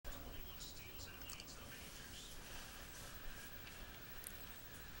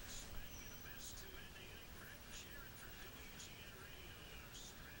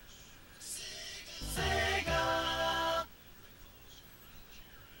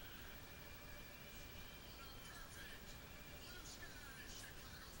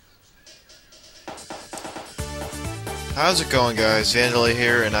How's it going, guys? Vandalay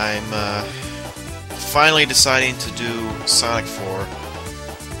here, and I'm finally deciding to do Sonic 4.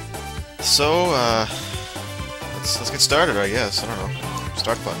 So, let's get started, I guess. I don't know.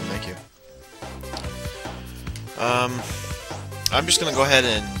 Start button, thank you. I'm just gonna go ahead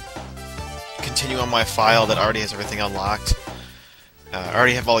and continue on my file that already has everything unlocked. I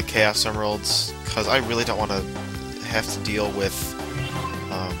already have all the Chaos Emeralds, because I really don't want to have to deal with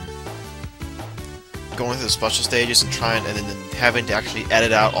going through the special stages and then having to actually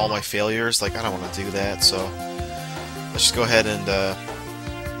edit out all my failures. Like, I don't want to do that, so let's just go ahead and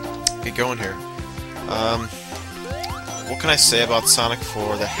get going here. What can I say about Sonic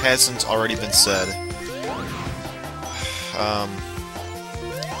 4 that hasn't already been said?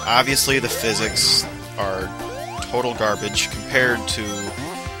 Obviously the physics are total garbage compared to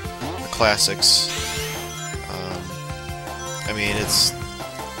the classics. I mean,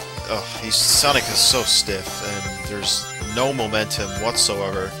 Sonic is so stiff, and there's no momentum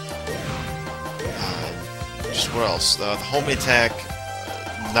whatsoever. Just what else? The homing attack,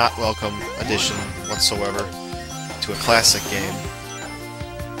 not welcome addition whatsoever to a classic game.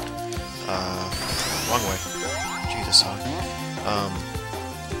 Wrong way. Jesus, huh?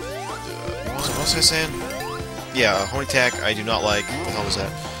 What was I saying? Yeah, homing attack I do not like. What the hell was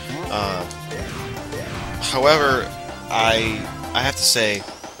that? However, I have to say,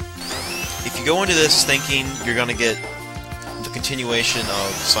 if you go into this thinking you're going to get the continuation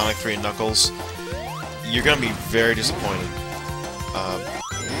of Sonic 3 and Knuckles, you're going to be very disappointed.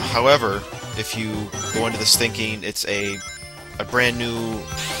 However, if you go into this thinking it's a brand new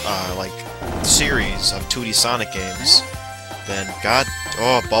like series of 2D Sonic games, then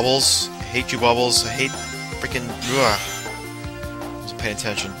Bubbles, I hate you, Bubbles. I hate freaking. I wasn't paying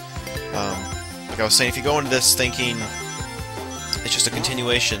attention. Like I was saying, if you go into this thinking it's just a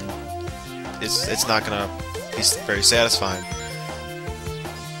continuation, it's not gonna be very satisfying.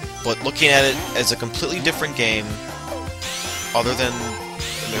 But looking at it as a completely different game, other than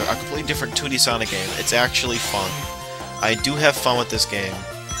a completely different 2D Sonic game, it's actually fun. I do have fun with this game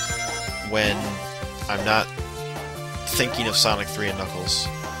when I'm not thinking of Sonic 3 and Knuckles.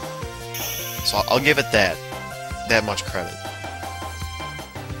 So I'll give it that much credit.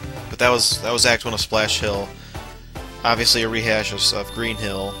 But that was Act 1 of Splash Hill. Obviously a rehash of Green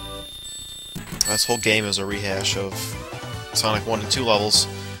Hill. This whole game is a rehash of Sonic 1 and 2 levels.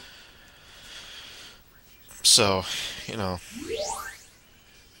 So, you know.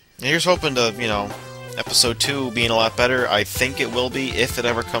 Here's hoping to, Episode 2 being a lot better. I think it will be, if it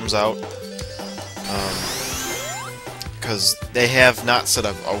ever comes out. Because they have not said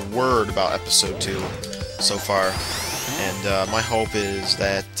a word about Episode 2 so far. And my hope is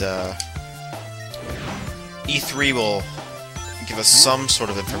that E3 will give us some sort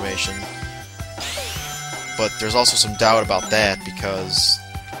of information. But there's also some doubt about that, because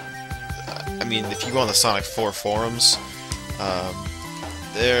I mean, if you go on the Sonic 4 forums,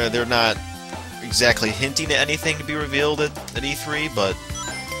 they're not exactly hinting at anything to be revealed at E3, but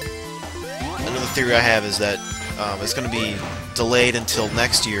another theory I have is that it's going to be delayed until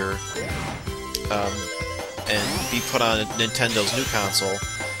next year and be put on Nintendo's new console,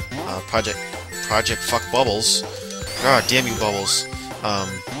 Project Fuck Bubbles. God damn you, Bubbles.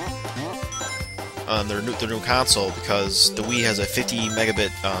 On their new console, because the Wii has a 50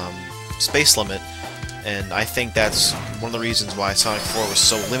 megabit space limit, and I think that's one of the reasons why Sonic 4 was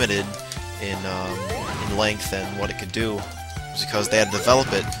so limited in length and what it could do, was because they had to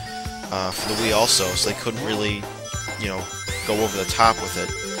develop it for the Wii also, so they couldn't really, go over the top with it.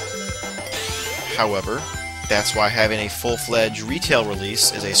 However, that's why having a full-fledged retail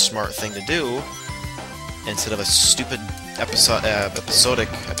release is a smart thing to do, instead of a stupid episodic,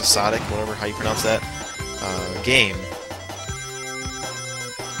 whatever, how you pronounce that, game.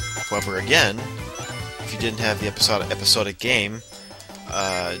 However, again, if you didn't have the episodic game,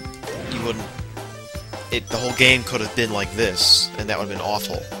 you wouldn't. The whole game could have been like this, and that would have been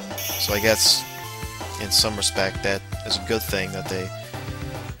awful. So I guess, in some respect, that is a good thing that they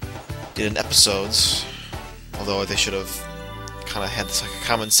did in episodes. Although they should have kind of had this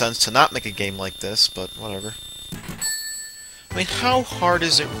common sense to not make a game like this, but whatever. I mean, how hard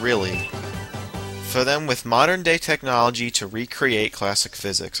is it really for them with modern-day technology to recreate classic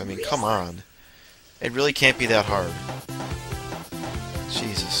physics? I mean, come on. It really can't be that hard.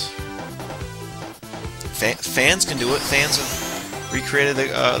 Jesus. Fans can do it. Fans have recreated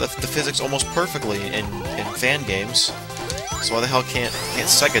the physics almost perfectly in fan games. So why the hell can't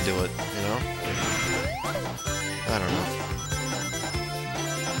Sega do it, I don't know.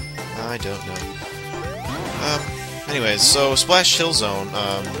 I don't know. Anyways, so Splash Hill Zone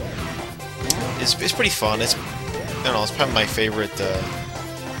is pretty fun. It's I don't know, it's probably my favorite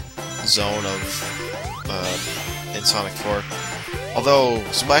zone of in Sonic 4. Although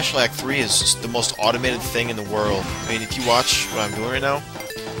Splash Attack 3 is just the most automated thing in the world. I mean, if you watch what I'm doing right now,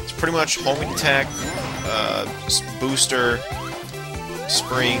 it's pretty much homing attack, booster,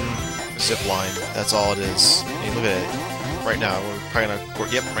 spring, zipline. That's all it is. I mean, look at it. Right now, we're probably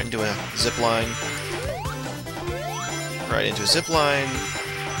gonna yep, right into a zipline. Right into a zipline.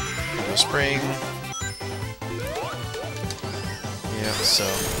 Into a spring. Yeah, so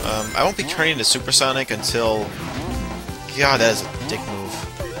I won't be turning into Supersonic until. God, that is a dick move.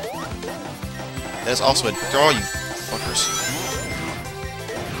 That is also a. Oh, you fuckers.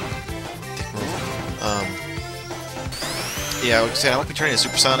 Dick move. Yeah, I would say I won't be turning into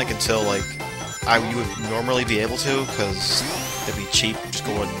Supersonic until, like, you would normally be able to, because it'd be cheap just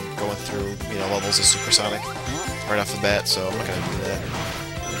going through, you know, levels of Supersonic right off the bat, so I'm not gonna do that.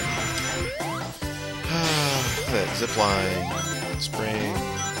 Look at that. Zipline. Spring.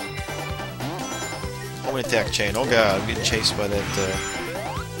 Homing attack chain. Oh god, I'm getting chased by that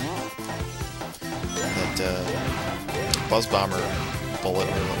Buzz Bomber bullet,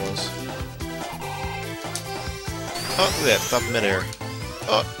 whatever it was. Oh, look at that, stop midair.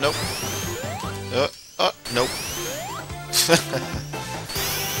 Oh, nope. Nope.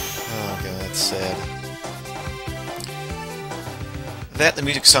 Oh god, that's sad. The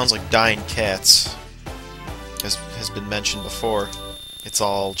music sounds like dying cats, as has been mentioned before. It's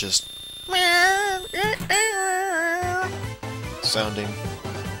all just sounding.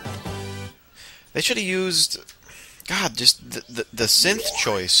 They should have used. God, just the synth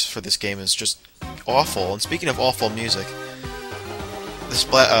choice for this game is just awful. And speaking of awful music,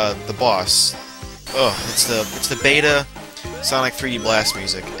 the boss. Ugh, it's the beta Sonic 3D Blast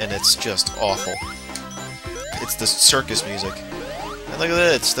music, and it's just awful. It's the circus music. And look at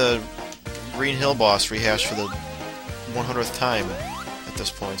that, it's the Green Hill boss rehashed for the 100th time at this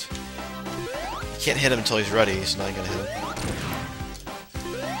point. You can't hit him until he's ready, so now you're gonna hit him.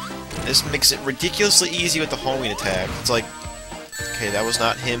 This makes it ridiculously easy with the homing attack. It's like, okay, that was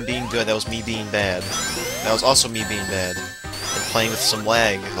not him being good, that was me being bad. That was also me being bad. And playing with some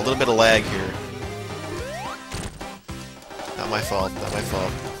lag. A little bit of lag here. Not my fault, not my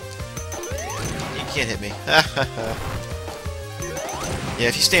fault. You can't hit me. Yeah,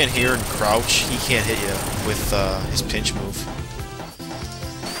 if you stand here and crouch, he can't hit you with his pinch move.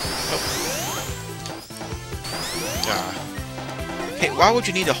 Oh. Ah. Hey, why would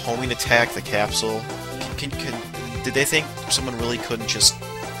you need a homing attack the capsule? Did they think someone really couldn't just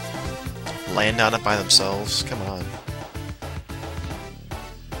land on it by themselves? Come on.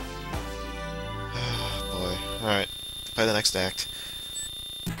 Oh, boy. Alright, play the next act.